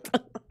adult.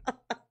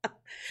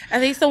 I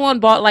think someone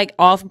bought like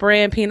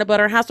off-brand peanut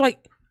butter and house.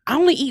 Like, I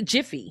only eat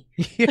Jiffy.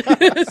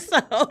 Yeah.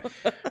 So.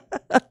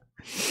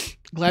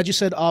 Glad you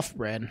said off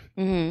brand,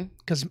 Mm-hmm.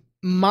 because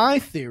my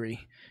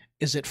theory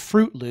is that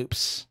Fruit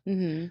Loops,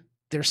 Mm-hmm.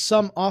 there's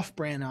some off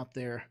brand out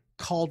there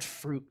called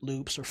Fruit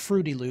Loops or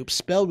Fruity Loops,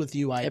 spelled with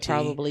UIT. It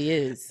probably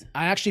is.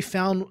 I actually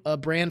found a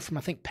brand from,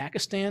 I think,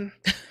 Pakistan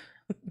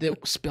that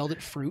spelled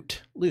it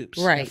Fruit Loops.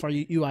 Right.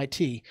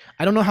 F-R-U-I-T.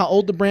 I don't know how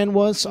old the brand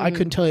was, so I Mhm.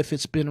 couldn't tell if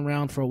it's been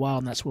around for a while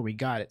and that's where we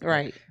got it.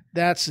 Right.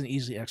 That's an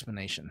easy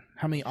explanation.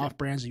 How many off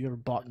brands have you ever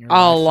bought in your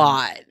A life?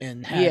 lot.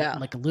 And had Yeah.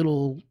 like a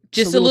little,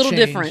 Just a little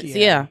change? difference.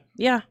 Yeah.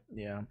 Yeah.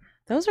 Yeah.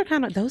 Those are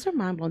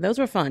mind blowing. Those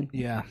were fun.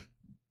 Yeah.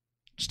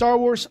 Star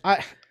Wars,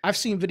 I've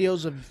seen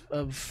videos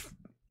of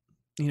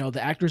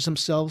the actors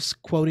themselves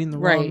quoting the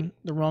Right.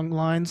 wrong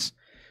lines.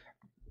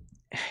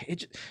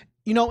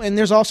 And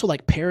there's also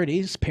like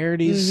parodies.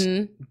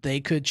 Mhm.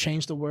 They could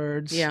change the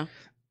words. Yeah.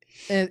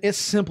 And it's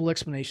simple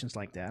explanations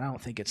like that. I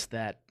don't think it's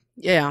that.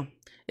 Yeah.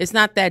 It's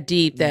not that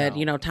deep that,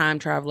 No. time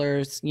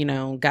travelers,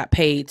 got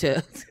paid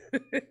to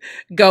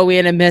go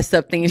in and mess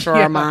up things for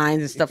Yeah. our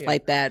minds and stuff Yeah.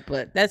 like that.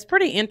 But that's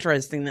pretty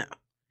interesting though.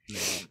 Yeah.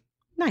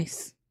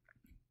 Nice.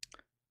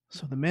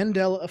 So the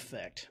Mandela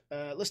effect.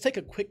 Let's take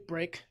a quick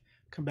break,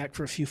 come back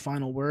for a few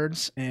final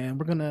words, and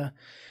we're going to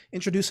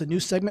introduce a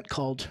new segment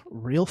called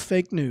Real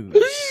Fake News.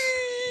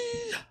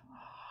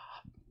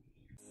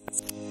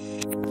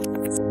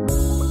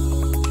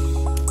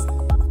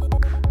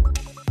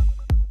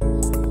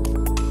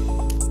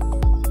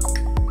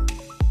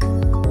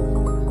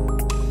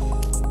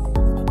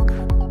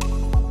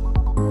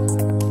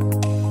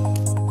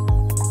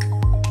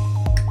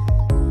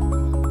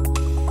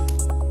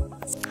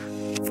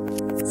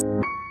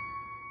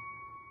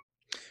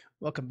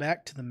 Welcome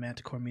back to the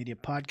Manticore Media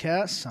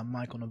Podcast. I'm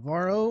Michael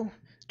Navarro,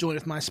 joined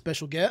with my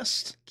special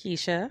guest.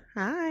 Keisha.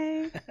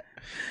 Hi.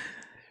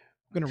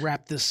 going to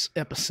wrap this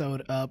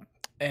episode up,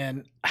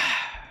 and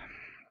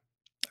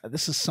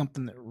this is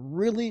something that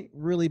really,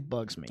 really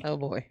bugs me. Oh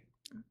boy.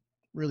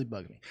 Really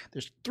bugs me.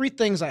 There's 3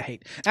 things I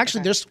hate.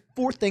 Actually, there's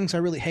 4 things I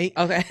really hate.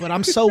 Okay. But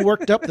I'm so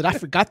worked up that I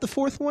forgot the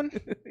 4th one.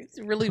 It's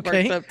really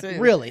Okay? worked up too.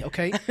 Really,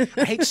 okay?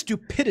 I hate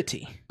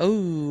stupidity.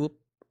 Ooh.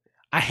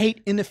 I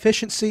hate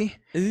inefficiency.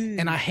 Ooh.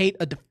 And I hate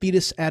a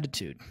defeatist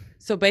attitude.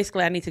 So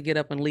basically, I need to get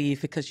up and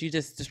leave because you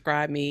just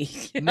described me.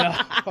 No.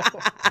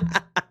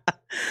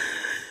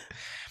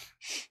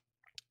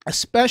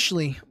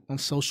 Especially on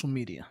social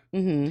media.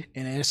 Mm-hmm.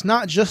 And it's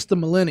not just the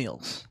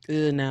millennials.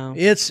 No.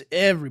 It's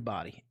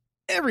everybody.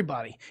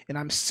 Everybody. And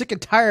I'm sick and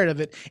tired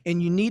of it.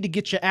 And you need to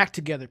get your act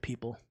together,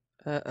 people.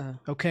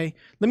 Okay?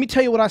 Let me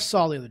tell you what I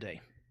saw the other day.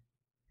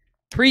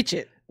 Preach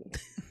it.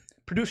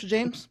 Producer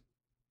James?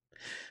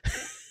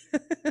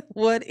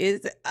 What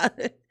is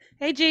it?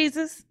 Hey,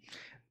 Jesus.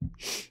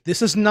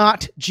 This is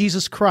not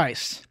Jesus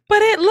Christ.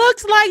 But it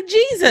looks like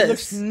Jesus. It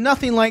looks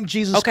nothing like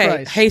Jesus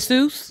Christ.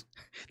 Jesus.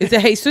 Is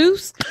it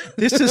Jesus?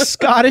 This is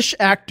Scottish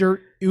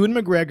actor Ewan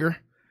McGregor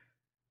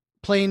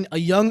playing a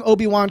young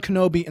Obi-Wan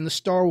Kenobi in the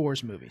Star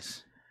Wars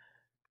movies.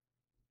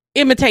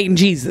 Imitating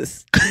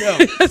Jesus. No.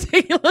 Because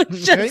he looks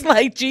just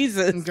like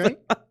Jesus. Okay.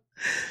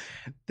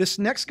 This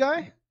next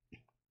guy,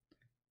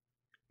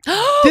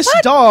 this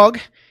dog,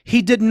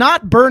 he did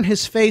not burn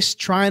his face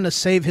trying to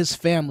save his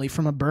family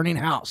from a burning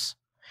house.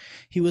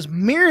 He was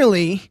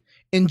merely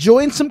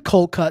enjoying some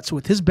cold cuts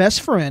with his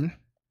best friend,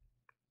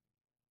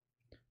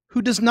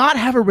 who does not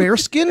have a rare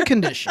skin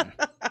condition.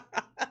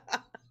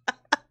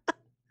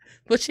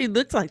 But she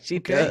looks like she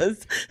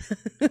does.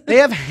 They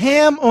have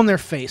ham on their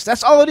face.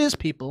 That's all it is,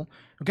 people.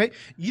 Okay?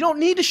 You don't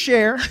need to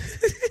share.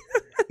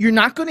 You're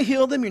not going to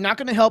heal them. You're not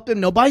going to help them.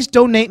 Nobody's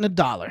donating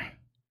 $1.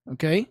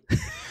 Okay?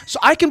 So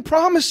I can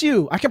promise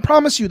you,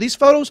 these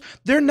photos,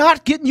 they're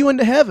not getting you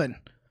into heaven.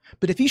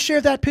 But if you share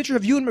that picture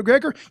of Ewan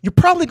McGregor, you're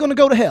probably going to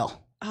go to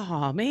hell.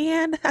 Oh,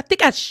 man. I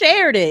think I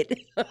shared it.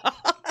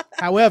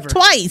 However.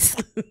 Twice.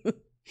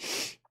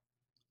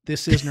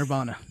 This is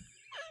Nirvana.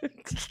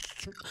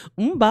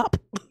 Bop.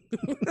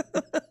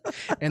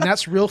 And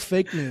that's real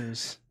fake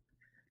news.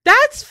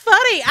 That's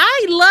funny.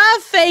 I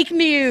love fake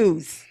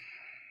news.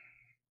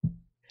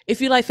 If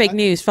you like fake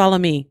news, follow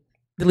me,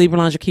 the Libra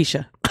Lounge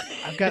Keisha.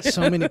 I've got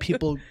so many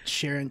people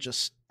sharing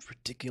just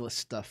ridiculous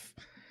stuff.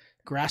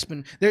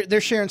 Grasping. They're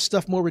sharing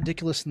stuff more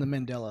ridiculous than the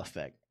Mandela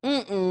effect.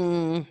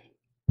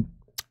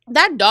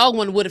 That dog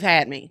one would have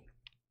had me.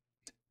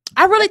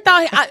 I really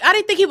thought, I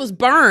didn't think he was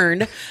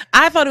burned.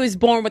 I thought he was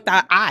born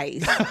without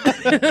eyes.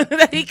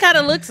 He kind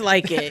of looks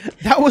like it.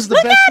 That was the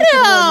Look best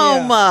at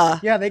him. one.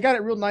 Yeah, they got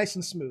it real nice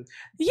and smooth.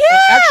 Yeah.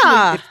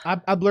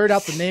 Actually, I blurred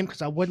out the name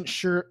because I wasn't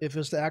sure if it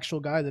was the actual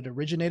guy that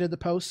originated the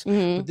post.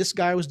 But this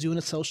guy was doing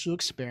a social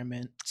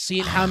experiment,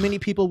 seeing how many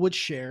people would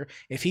share.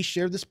 If he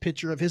shared this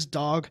picture of his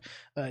dog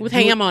with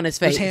ham on his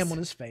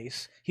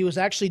face. He was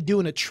actually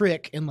doing a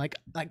trick and like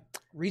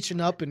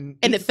reaching up and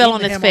it fell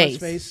on his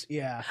face.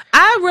 Yeah.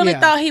 I really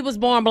thought he was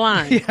born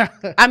blind. Yeah.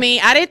 I mean,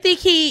 I didn't think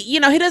he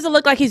doesn't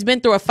look like he's been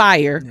through a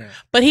fire,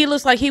 but he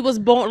looks like he was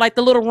born like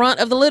the little runt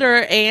of the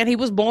litter and he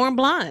was born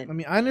blind. I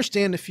mean, I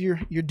understand if you're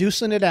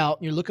deucing it out,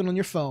 you're looking on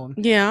your phone.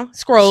 Yeah.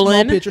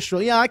 Scrolling. Small picture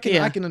scroll. Yeah, I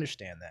can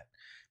understand that.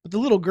 But the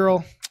little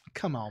girl,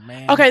 come on,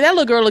 man. Okay, that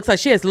little girl looks like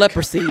she has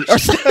leprosy or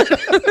something.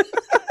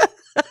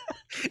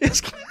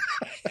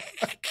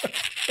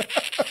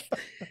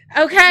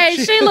 Okay,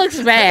 she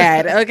looks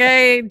bad.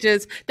 Okay,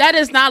 just that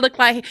does not look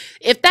like.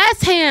 If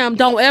that's ham,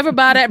 don't ever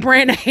buy that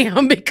brand of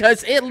ham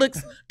because it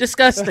looks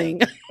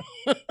disgusting.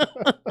 And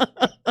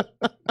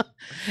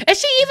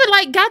she even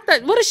like got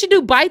the. What does she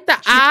do? Bite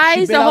the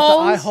eyes, the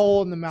holes, the eye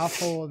hole, and the mouth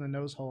hole, and the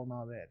nose hole, and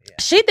all that. Yeah.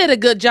 She did a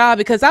good job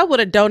because I would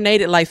have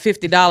donated like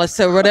 $50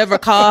 to whatever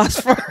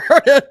cost for her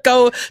to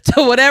go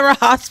to whatever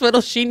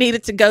hospital she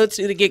needed to go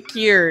to get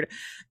cured.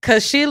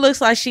 Because she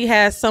looks like she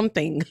has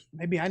something.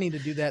 Maybe I need to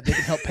do that. They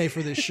can help pay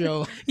for this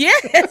show.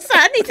 Yes,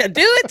 I need to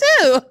do it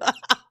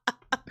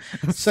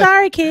too.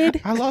 Sorry,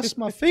 kid. I lost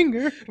my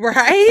finger.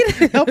 Right?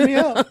 Help me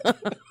out.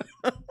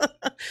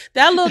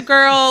 That little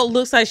girl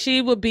looks like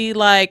she would be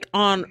like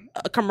on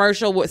a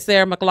commercial with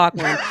Sarah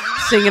McLachlan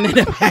singing in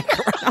the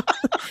background.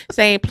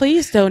 Saying,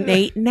 please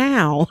donate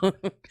now.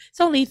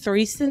 It's only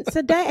 3 cents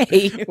a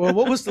day. Well,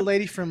 what was the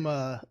lady from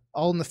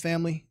All in the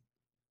Family?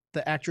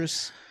 The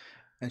actress?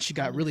 And she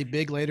got really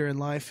big later in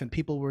life, and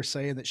people were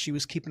saying that she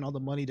was keeping all the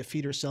money to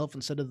feed herself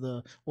instead of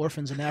the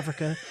orphans in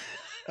Africa.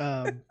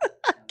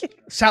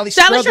 Sally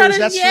Struthers,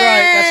 that's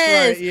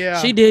right. Yeah,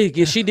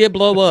 she did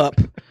blow up,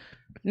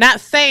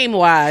 not fame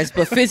wise,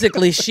 but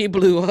physically she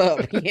blew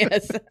up.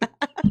 Yes.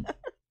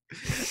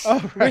 All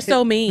right. We're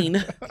so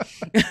mean.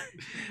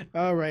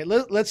 All right,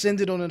 let's end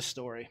it on a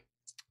story.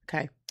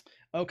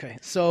 Okay.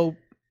 So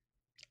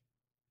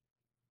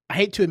I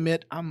hate to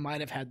admit, I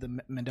might have had the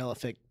Mandela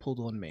effect pulled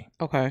on me.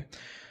 Okay.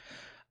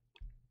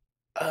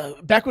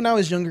 Back when I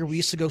was younger, we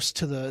used to go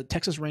to the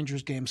Texas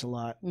Rangers games a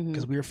lot Mhm.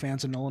 because we were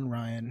fans of Nolan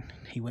Ryan.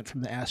 He went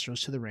from the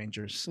Astros to the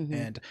Rangers, Mhm.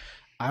 and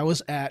I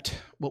was at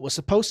what was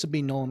supposed to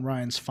be Nolan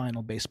Ryan's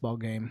final baseball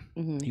game.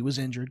 Mhm. He was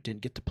injured,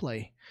 didn't get to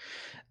play.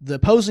 The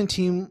opposing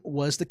team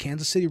was the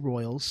Kansas City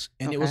Royals,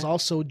 and it was Okay.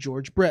 also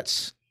George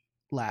Brett's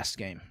last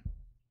game.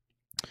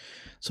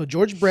 So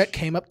George Brett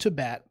came up to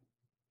bat.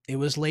 It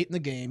was late in the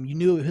game. You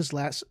knew it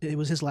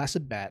was his last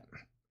at bat.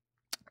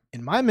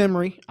 In my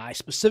memory, I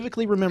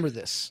specifically remember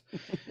this.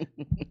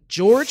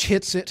 George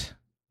hits it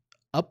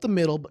up the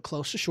middle, but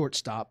close to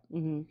shortstop.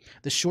 Mhm.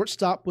 The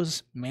shortstop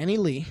was Manny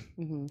Lee.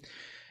 Mhm.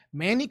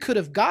 Manny could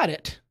have got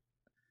it,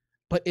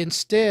 but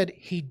instead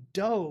he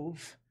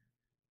dove,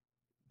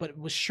 but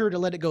was sure to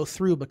let it go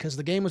through because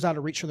the game was out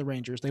of reach for the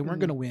Rangers. They weren't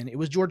Mhm. going to win. It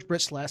was George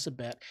Brett's last at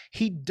bat.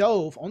 He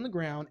dove on the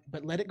ground,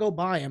 but let it go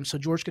by him so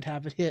George could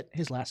have it hit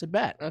his last at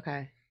bat.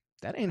 Okay.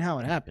 That ain't how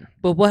it happened.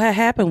 But what had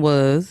happened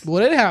was.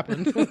 What had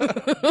happened?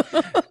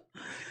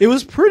 It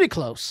was pretty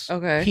close.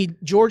 Okay.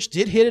 George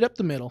did hit it up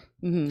the middle.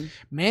 Mhm.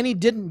 Manny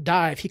didn't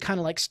dive. He kind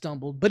of like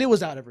stumbled, but it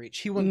was out of reach.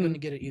 He wasn't Mhm. going to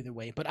get it either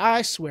way. But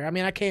I swear,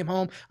 I came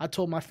home. I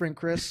told my friend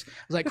Chris, I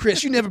was like,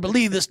 Chris, you never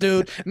believe this,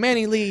 dude.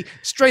 Manny Lee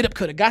straight up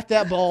could have got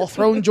that ball,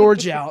 thrown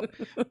George out.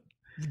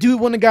 Dude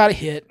wouldn't have got a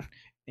hit.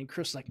 And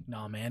Chris like,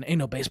 nah, man, ain't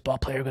no baseball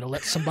player going to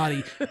let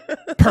somebody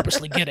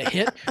purposely get a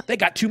hit. They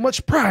got too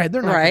much pride.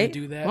 They're not going Right. to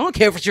do I that. don't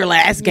care if it's your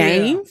last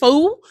game, Yeah.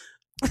 fool.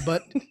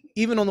 But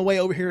even on the way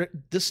over here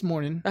this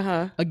morning,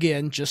 Uh-huh.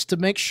 again, just to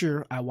make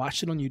sure, I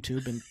watched it on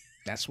YouTube, and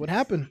that's what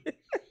happened.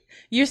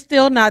 You're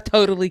still not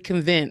totally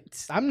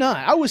convinced. I'm not.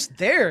 I was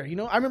there.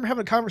 I remember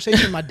having a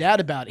conversation with my dad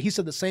about it. He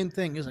said the same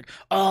thing. He was like,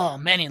 oh,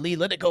 Manny Lee,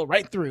 let it go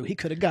right through. He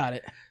could have got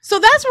it. So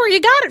that's where you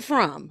got it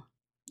from.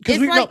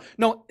 Because It's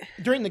no,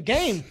 during the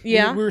game,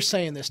 Yeah. we were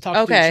saying this, talking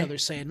to Okay. each other,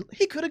 saying,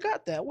 he could have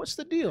got that. What's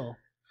the deal?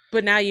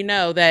 But now you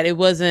know that it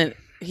wasn't,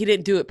 he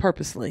didn't do it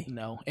purposely.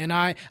 No. And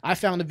I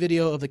found a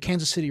video of the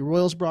Kansas City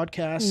Royals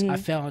broadcast. Mhm. I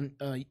found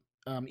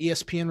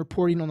ESPN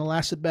reporting on the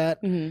last at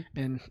bat. Mhm.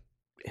 And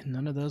in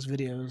none of those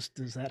videos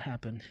does that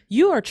happen.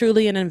 You are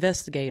truly an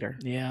investigator.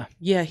 Yeah.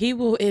 Yeah, he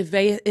will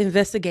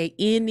investigate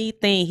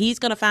anything. He's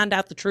going to find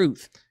out the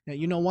truth. Yeah,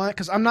 you know why?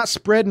 Because I'm not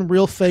spreading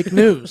real fake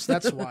news.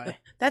 That's why.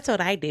 That's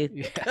what I do.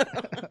 Yeah.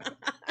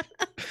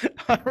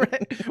 All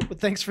right. Well,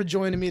 thanks for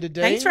joining me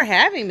today. Thanks for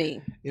having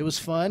me. It was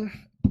fun.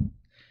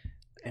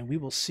 And we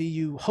will see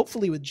you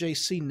hopefully with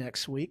JC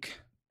next week.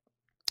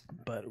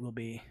 But we'll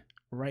be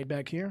right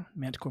back here.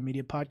 Manticore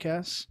Media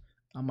Podcast.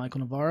 I'm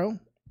Michael Navarro.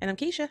 And I'm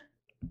Keisha.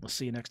 We'll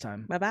see you next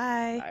time.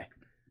 Bye-bye. Bye.